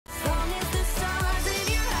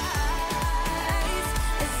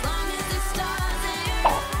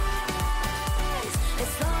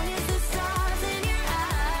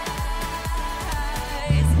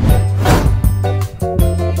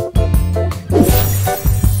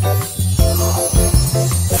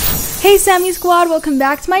Hey Samii Squad, welcome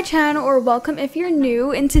back to my channel, or welcome if you're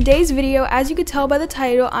new. In today's video, as you could tell by the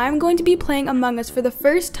title, I'm going to be playing Among Us for the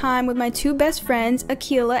first time with my two best friends,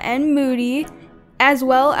 Akila and Moody, as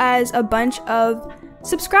well as a bunch of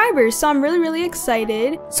subscribers, so I'm really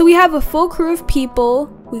excited. So we have a full crew of people.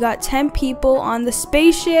 We got 10 people on the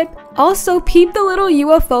spaceship. Also, peep the little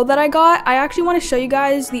UFO that I got. I actually want to show you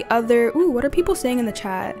guys the other. Ooh, what are people saying in the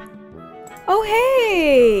chat? Oh,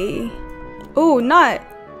 hey. Oh, not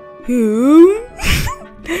who?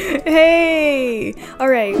 Hey. All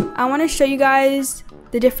right, I want to show you guys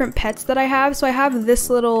the different pets that I have. So I have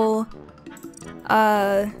this little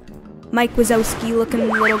Mike Wazowski looking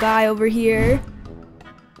little guy over here.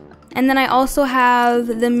 And then I also have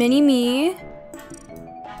the mini me.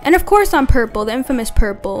 And of course I'm purple, the infamous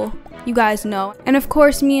purple. You guys know. And of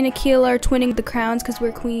course me and Akila are twinning the crowns because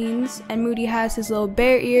we're queens. And Moody has his little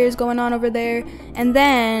bear ears going on over there. And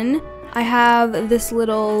then I have this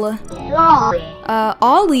little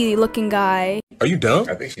Ollie looking guy. Are you dumb?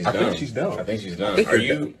 I think she's dumb. I think she's dumb. Are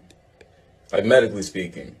you, like, medically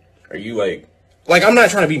speaking, are you like I'm not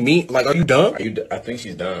trying to be mean. Like, are you dumb? Are you? I think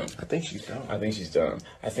she's dumb. I think she's dumb. I think she's dumb.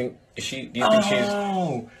 I think is she? Do you think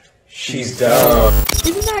she's dumb?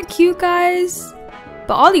 Isn't that cute, guys?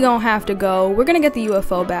 But Ollie gonna have to go. We're gonna get the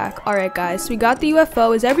UFO back. All right, guys. So we got the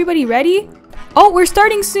UFO. Is everybody ready? Oh, we're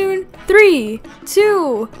starting soon. 3,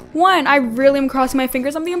 2, 1. I really am crossing my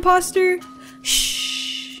fingers. I'm the imposter.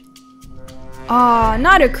 Shh. Ah,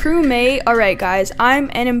 not a crewmate. All right, guys. I'm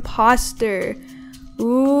an imposter.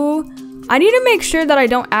 Ooh. I need to make sure that I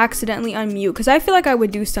don't accidentally unmute because I feel like I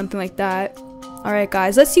would do something like that. Alright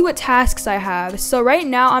guys, let's see what tasks I have. So right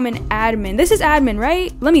now I'm an admin. This is admin,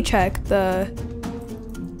 right? Let me check this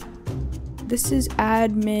is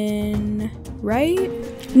admin, right?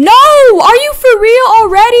 No! Are you for real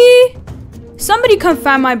already? Somebody come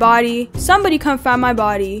find my body. Somebody come find my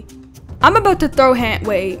body. I'm about to throw hand.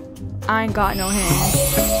 Wait, I ain't got no hand.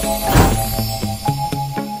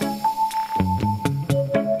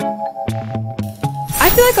 I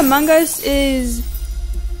feel like Among Us is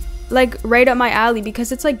like right up my alley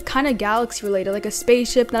because it's like kind of galaxy related, like a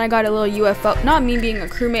spaceship. Then I got a little UFO. Not me being a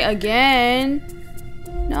crewmate again.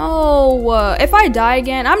 No, if I die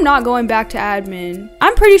again, I'm not going back to admin.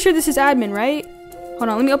 I'm pretty sure this is admin, right? Hold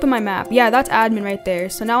on, let me open my map. Yeah, that's admin right there.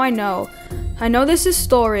 So now I know this is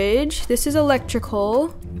storage. This is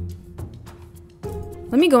electrical.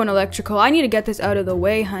 Let me go in electrical. I need to get this out of the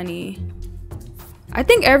way, honey. I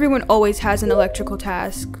think everyone always has an electrical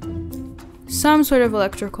task. Some sort of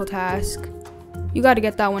electrical task. You gotta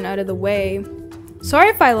get that one out of the way. Sorry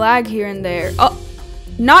if I lag here and there. Oh,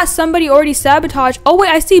 not somebody already sabotaged. Oh wait,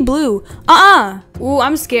 I see blue. Ooh,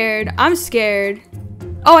 I'm scared. I'm scared.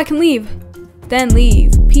 Oh, I can leave. Then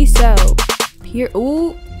leave. Peace out. Here.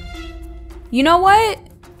 Ooh. You know what?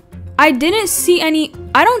 I didn't see any.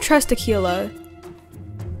 I don't trust Akila.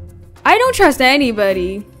 I don't trust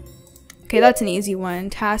anybody. Okay, that's an easy one.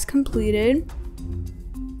 Task completed.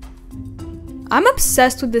 I'm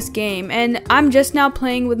obsessed with this game, and I'm just now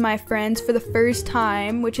playing with my friends for the first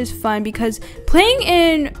time, which is fun because playing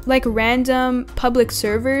in like random public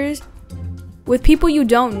servers with people you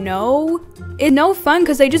don't know is no fun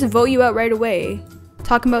because they just vote you out right away.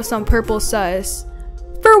 Talking about some purple sus.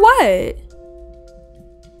 For what?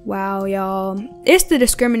 Wow, y'all. It's the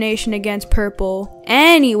discrimination against purple.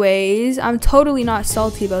 Anyways, I'm totally not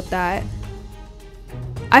salty about that.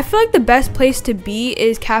 I feel like the best place to be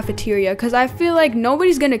is cafeteria because I feel like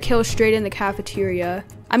nobody's gonna kill straight in the cafeteria.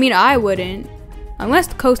 I mean, I wouldn't. Unless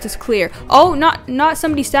the coast is clear. Oh, not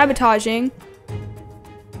somebody sabotaging.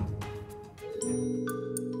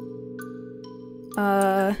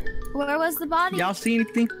 Where was the body? Y'all see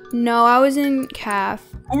anything? No, I was in caf.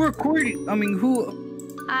 Who recorded? I mean,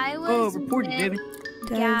 who? I was reported, Devin.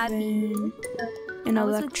 Devin. In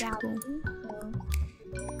electrical.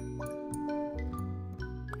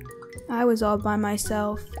 I was all by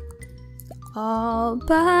myself. All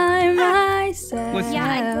by myself. Yeah,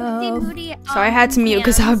 I did see Moody. Sorry, I had to mute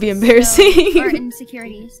because that would be embarrassing. Or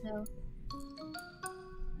insecurity, so.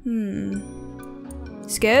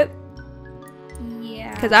 Skip?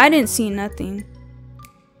 Yeah. Because I didn't see nothing.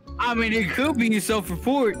 I mean, it could be a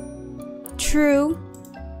self-report. True.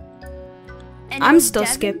 And I'm if still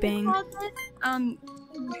Devin skipping. called it,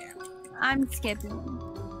 I'm skipping.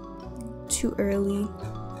 Too early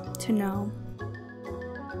to know.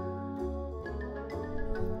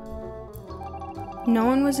 No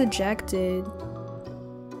one was ejected.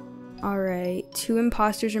 Alright, 2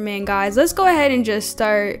 imposters remain. Guys, let's go ahead and just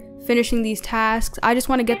start finishing these tasks. I just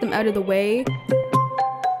want to get them out of the way.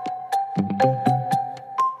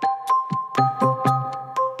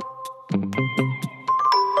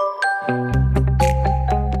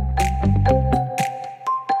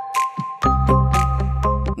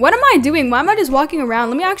 doing? Why am I just walking around?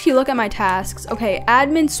 Let me actually look at my tasks. Okay,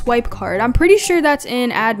 admin swipe card. I'm pretty sure that's in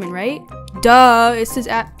admin, right? Duh, it says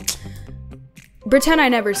pretend I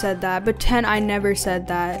never said that. Pretend I never said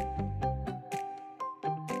that.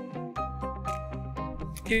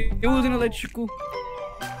 It was an electrical.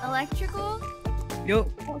 Electrical? Yo.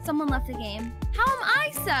 Oh, someone left the game. How am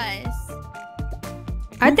I sus?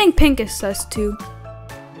 I think pink is sus too.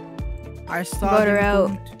 I saw Vote her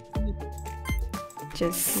them. out.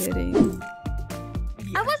 Just kidding.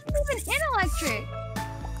 I wasn't even in electric.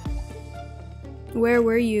 Where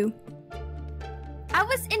were you? I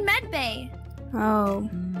was in medbay. Oh,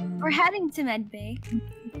 We're heading to medbay.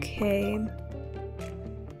 okay.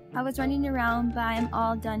 I was running around, but I'm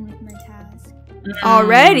all done with my task.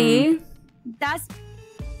 Already? That's.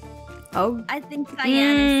 Oh. I think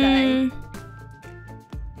Diana said.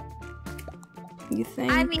 You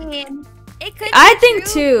think? I mean, it could. I be think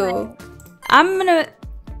true, too. I'm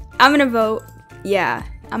gonna vote. Yeah,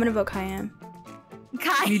 I'm gonna vote Kayam. but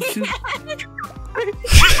Kai. Me too.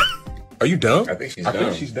 Are you dumb? I think she's I dumb.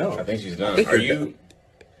 think she's dumb. I think she's dumb. think Are you're you,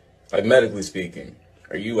 like, medically speaking,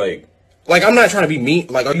 are you like, Like, I'm not trying to be mean.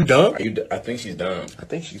 Like, are you dumb? are you? I think she's dumb. I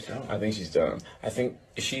think she's dumb. I think she's dumb. I think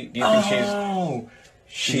is she? Do you think Oh,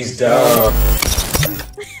 she's dumb?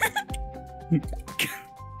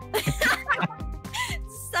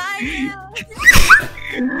 Simon.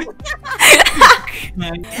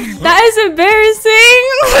 That is embarrassing.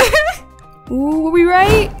 Ooh, were we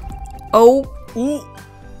right? Oh. Ooh.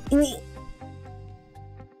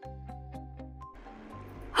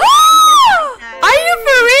 Are you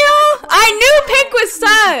for real? I knew pink was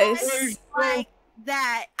sus. Like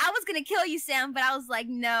that. I was gonna kill you, Sam, but I was like,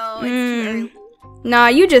 no, it's too early. Nah,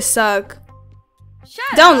 you just suck. Shut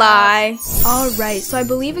Don't up. lie. Alright, so I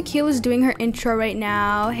believe Akila's doing her intro right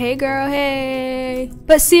now. Hey girl, hey.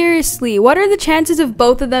 But seriously, what are the chances of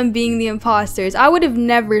both of them being the imposters? I would have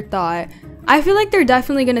never thought. I feel like they're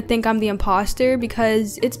definitely gonna think I'm the imposter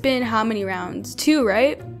because it's been how many rounds? 2,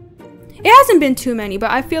 right? It hasn't been too many,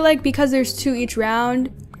 but I feel like because there's 2 each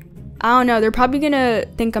round, I don't know, they're probably gonna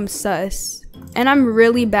think I'm sus. And I'm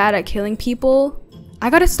really bad at killing people. I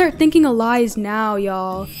gotta start thinking of lies now,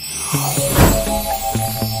 y'all.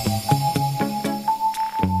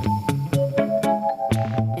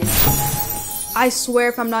 I swear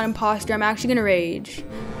if I'm not imposter, I'm actually gonna rage.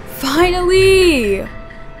 Finally!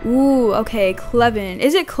 Ooh, okay, Clevin.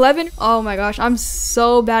 Is it Clevin? Oh my gosh, I'm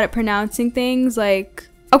so bad at pronouncing things. Like,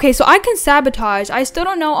 okay, so I can sabotage. I still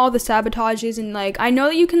don't know all the sabotages and like, I know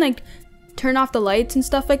that you can like turn off the lights and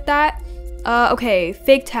stuff like that. Okay,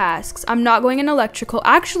 fake tasks. I'm not going in electrical.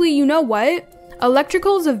 Actually, you know what?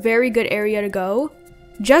 Electrical is a very good area to go.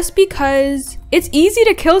 Just because it's easy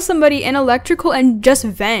to kill somebody in electrical and just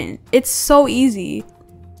vent. It's so easy.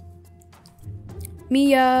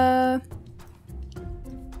 Mia.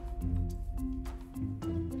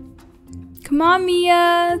 Come on,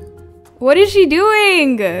 Mia. What is she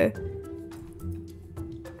doing?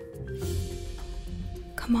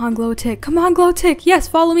 Come on, glow tick. Come on, glow tick. Yes,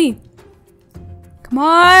 follow me. Come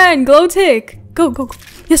on, glow tick. Go, go, go.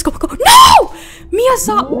 Yes, go, go. No! Mia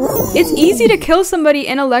saw. It's easy to kill somebody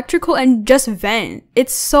in electrical and just vent.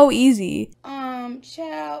 It's so easy.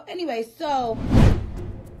 Child. Anyway, so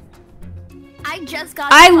I just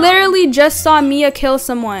got. I the phone. literally just saw Mia kill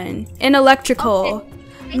someone in electrical.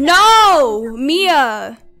 No!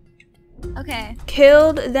 Mia Okay.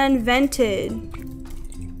 killed, then vented.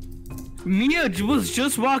 Mia was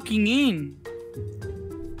just walking in.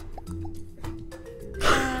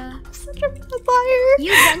 Such a liar.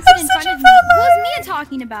 You vented in front of me. Who's Mia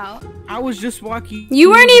talking about? I was just walking.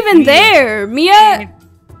 You weren't even Mia. there. Mia,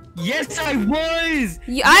 Yes, I was.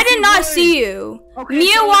 I did not see you. Okay,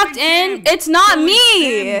 Mia so walked it's in. him. It's not So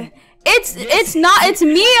me. it's It's not. It's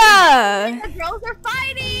Mia. The girls are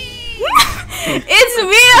fighting. It's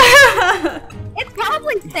Mia. It's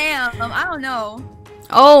probably Sam. I don't know.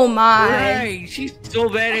 Oh my. Right, she's so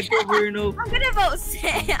bad at covering up. I'm gonna vote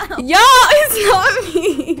Sam. Y'all, it's not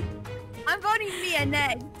me. I'm voting Mia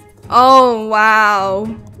next. Oh wow.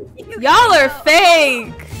 Y'all are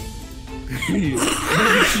fake. You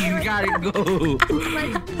gotta go.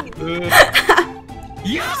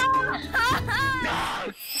 Yes.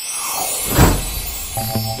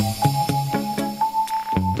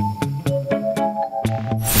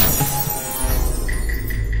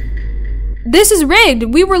 This is rigged.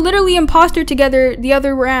 We were literally imposter together the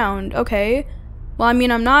other round. Okay. Well, I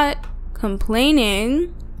mean, I'm not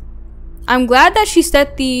complaining. I'm glad that she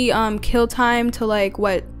set the kill time to like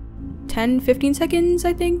what, 10-15 seconds,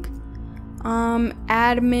 I think.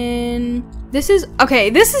 Admin. This is okay.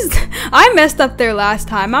 This is I messed up there last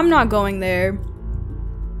time. I'm not going there.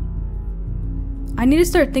 I need to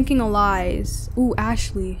start thinking of lies. Ooh,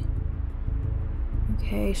 Ashley.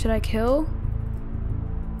 Okay, should I kill?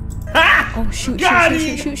 Oh shoot,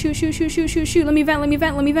 shoot. Let me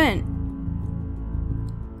vent.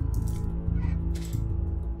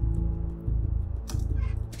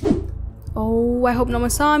 Oh, I hope no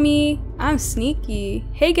one saw me. I'm sneaky.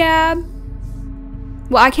 Hey, Gab.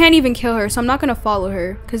 Well, I can't even kill her, so I'm not gonna follow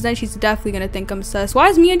her, because then she's definitely gonna think I'm sus. Why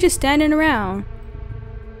is Mia just standing around?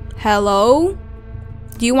 Hello?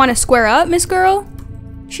 Do you want to square up, Miss Girl?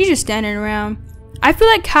 She's just standing around. I feel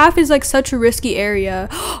like CAF is like such a risky area.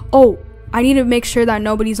 Oh, I need to make sure that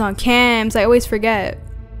nobody's on cams. I always forget.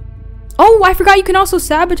 Oh, I forgot you can also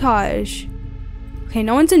sabotage. Okay,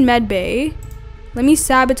 no one's in med bay. Let me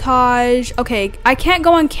sabotage. Okay, I can't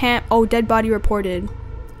go on camp. Oh, dead body reported.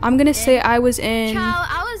 I'm gonna say I was in. Child,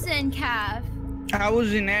 I was in CAF. I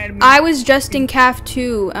was in admin. I was just in CAF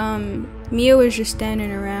too. Mia was just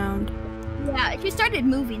standing around. Yeah, she started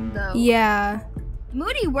moving though. Yeah.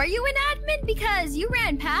 Moody, were you in admin? Because you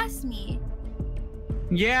ran past me.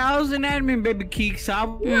 Yeah, I was in admin, baby Keeks. I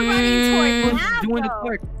was You were running toward Nav, doing the though.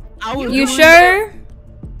 part. I was You doing sure?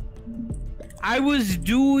 I was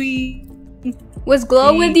doing Was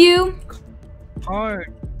Glow with you?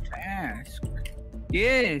 hard task.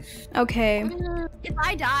 Yes. Okay. If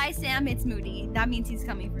I die, Sam, it's Moody. That means he's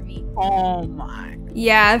coming for me. Oh my.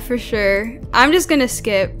 Yeah, for sure. I'm just gonna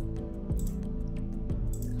skip.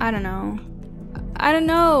 I don't know. I'll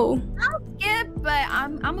skip, but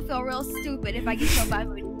I'm gonna feel real stupid if I get killed by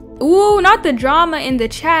Moody. Ooh, not the drama in the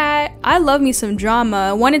chat. I love me some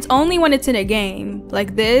drama. When it's in a game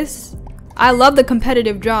like this. I love the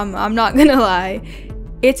competitive drama. I'm not gonna lie.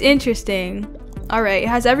 It's interesting. All right,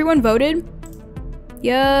 has everyone voted?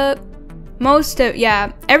 Yup.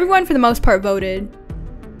 Yeah, everyone for the most part voted.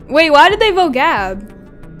 Wait, why did they vote Gab?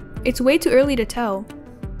 It's way too early to tell.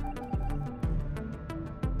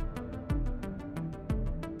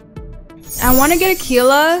 I want to get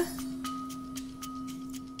Akila.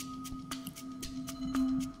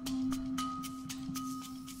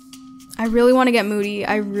 I really want to get Moody.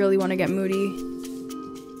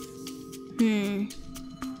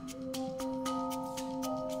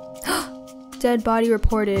 Dead body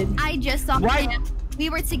reported. I just saw Why? him. We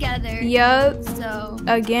were together. Yup. So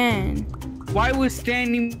Again. Why was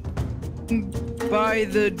standing by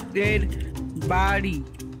the dead body?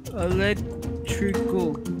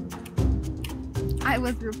 Electrical. I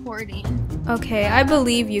was reporting. Okay, I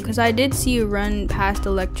believe you because I did see you run past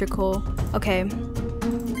electrical. Okay.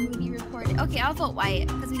 Moody reported. Okay, I'll vote Wyatt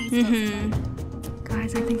because we need to.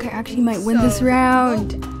 Guys, I think I actually might win this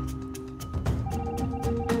round.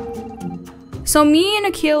 So me and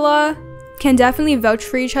Akila can definitely vouch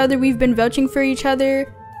for each other. We've been vouching for each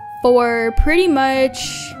other for pretty much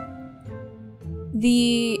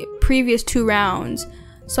the previous 2 rounds.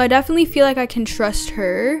 So I definitely feel like I can trust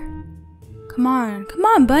her. Come on,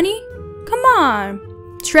 bunny. Come on.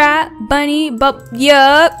 Trap, bunny,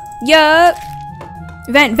 yup.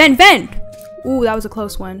 Vent. Ooh, that was a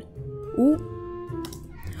close one. Ooh.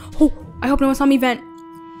 Oh, I hope no one saw me vent.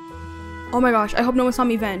 Oh my gosh, I hope no one saw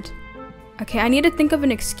me vent. Okay, I need to think of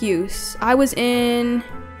an excuse. I was in...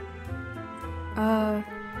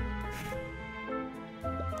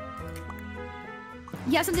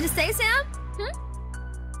 You have something to say, Sam?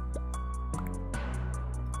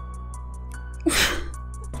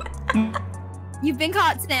 You've been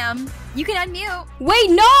caught, Sam. You can unmute. Wait,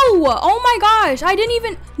 no! Oh my gosh, I didn't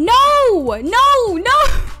even... No!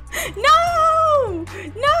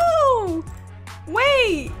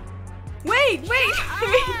 Wait! Wait!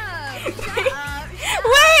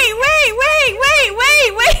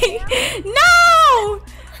 No!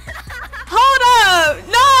 Hold up!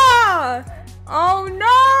 No! Oh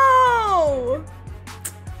no!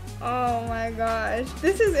 Oh my gosh,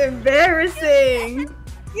 this is embarrassing.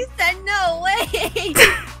 You said no way.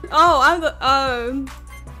 Oh, I'm the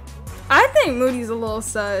I think Moody's a little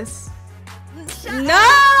sus. No!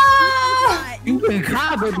 You been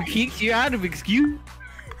caught, baby Keeks. You're out of excuse.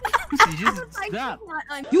 Just stop.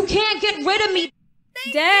 You can't get rid of me.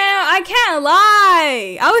 Damn, I can't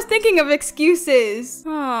lie. I was thinking of excuses.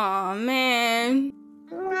 Oh man.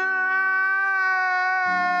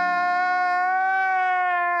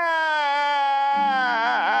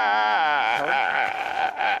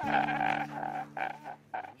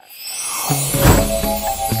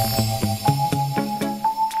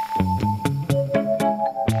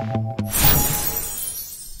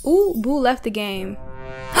 Ooh, Boo left the game.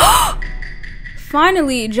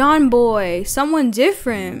 Finally, John Boy, someone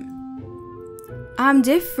different. I'm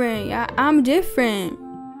different. Yeah, I'm different.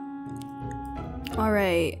 All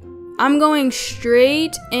right. I'm going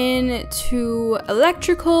straight into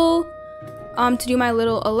electrical to do my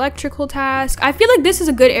little electrical task. I feel like this is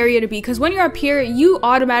a good area to be because when you're up here, you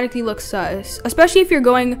automatically look sus, especially if you're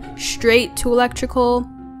going straight to electrical.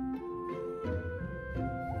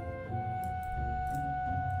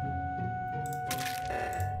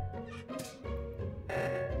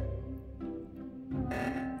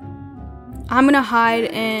 I'm gonna hide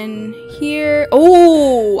in here.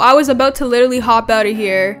 Oh, I was about to literally hop out of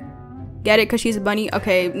here. Get it? Because she's a bunny?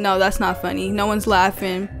 Okay, no, that's not funny. No one's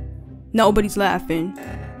laughing. Nobody's laughing.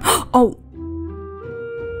 Oh.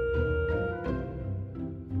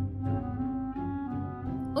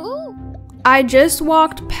 Ooh. I just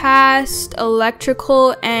walked past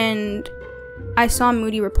electrical and I saw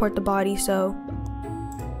Moody report the body, so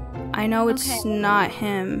I know it's not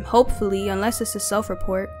him. Hopefully, unless it's a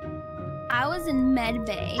self-report. I was in med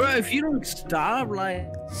bay. Bro, if you don't stop, like...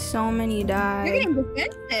 So many died. You're getting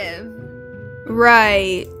defensive.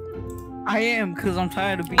 Right. I am, because I'm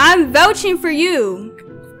tired of being... I'm vouching for you.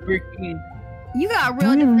 freaking... You got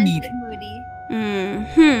real defensive, Moody.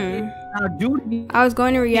 Now, dude, I was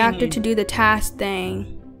going to reactor to do the task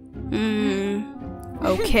thing.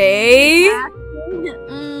 Okay.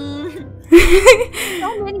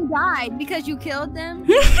 So many died because you killed them.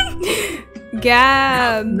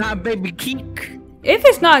 Gab. not baby Keek. If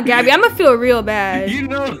it's not Gabby, I'm gonna feel real bad. You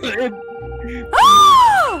know it.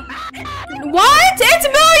 What? It's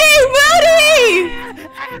Moody!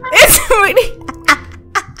 It's Moody!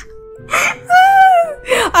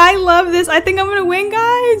 I love this. I think I'm gonna win,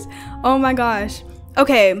 guys. Oh my gosh.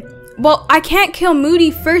 Okay. Well, I can't kill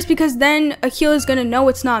Moody first because then Akila's gonna know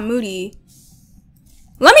it's not Moody.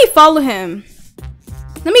 Let me follow him.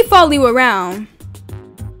 Let me follow you around.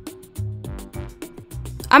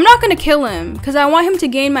 I'm not gonna kill him because I want him to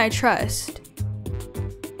gain my trust.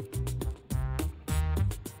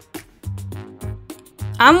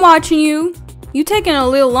 I'm watching you. You taking a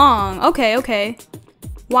little long. Okay, okay.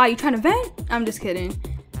 Why, you trying to vent? I'm just kidding.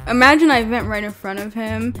 Imagine I vent right in front of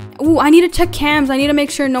him. Ooh, I need to check cams. I need to make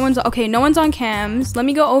sure no one's, okay, no one's on cams. Let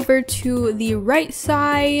me go over to the right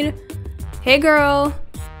side. Hey, girl.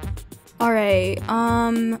 All right,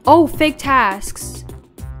 oh, fake tasks.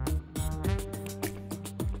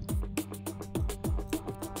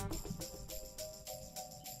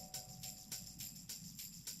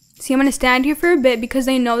 See, I'm gonna stand here for a bit because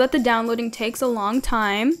they know that the downloading takes a long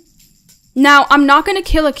time. Now, I'm not gonna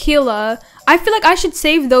kill Akila. I feel like I should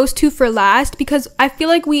save those two for last because I feel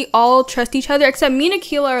like we all trust each other except me and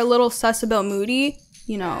Akila are a little sus about Moody.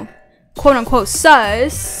 You know, quote unquote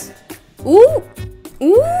sus. Ooh,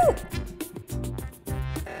 ooh.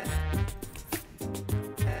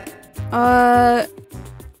 What?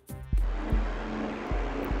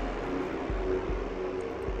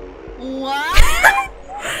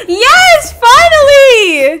 Yes,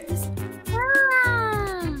 finally!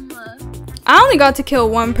 I only got to kill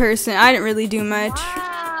one person. I didn't really do much.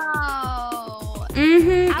 Wow.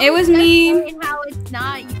 It was me. How it's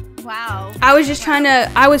not. Wow. I was just trying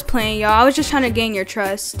to, I was playing, y'all. I was just trying to gain your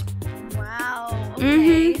trust. Wow.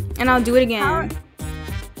 Okay. And I'll do it again.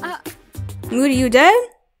 Moody, you dead?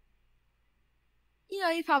 You know,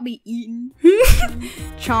 he's probably eating.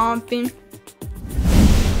 Chomping.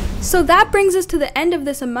 So that brings us to the end of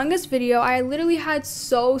this Among Us video. I literally had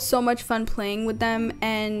so much fun playing with them,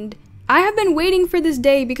 and I have been waiting for this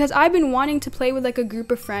day because I've been wanting to play with like a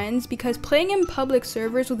group of friends because playing in public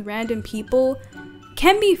servers with random people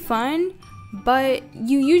can be fun, but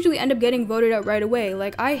you usually end up getting voted out right away.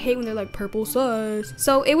 Like, I hate when they're like purple sus.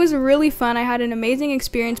 So it was really fun. I had an amazing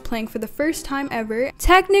experience playing for the first time ever.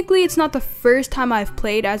 Technically, it's not the first time I've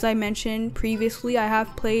played. As I mentioned previously, I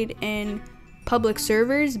have played in public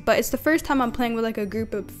servers, but it's the first time I'm playing with like a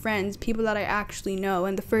group of friends, people that I actually know,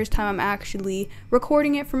 and the first time I'm actually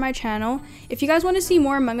recording it for my channel. If you guys want to see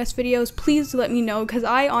more Among Us videos, please let me know because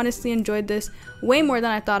I honestly enjoyed this way more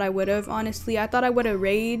than I thought I would have. Honestly, I thought I would have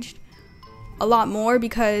raged a lot more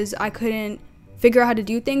because I couldn't figure out how to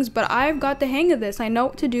do things, but I've got the hang of this. I know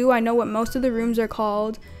what to do, I know what most of the rooms are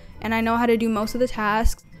called, and I know how to do most of the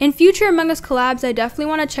tasks. In future Among Us collabs, I definitely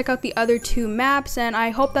want to check out the other 2 maps, and I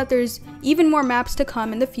hope that there's even more maps to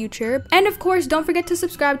come in the future. And of course, don't forget to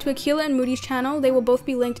subscribe to Akila and Moody's channel. They will both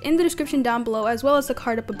be linked in the description down below, as well as the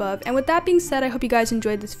card up above. And with that being said, I hope you guys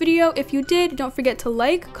enjoyed this video. If you did, don't forget to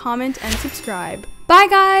like, comment, and subscribe. Bye,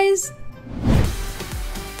 guys!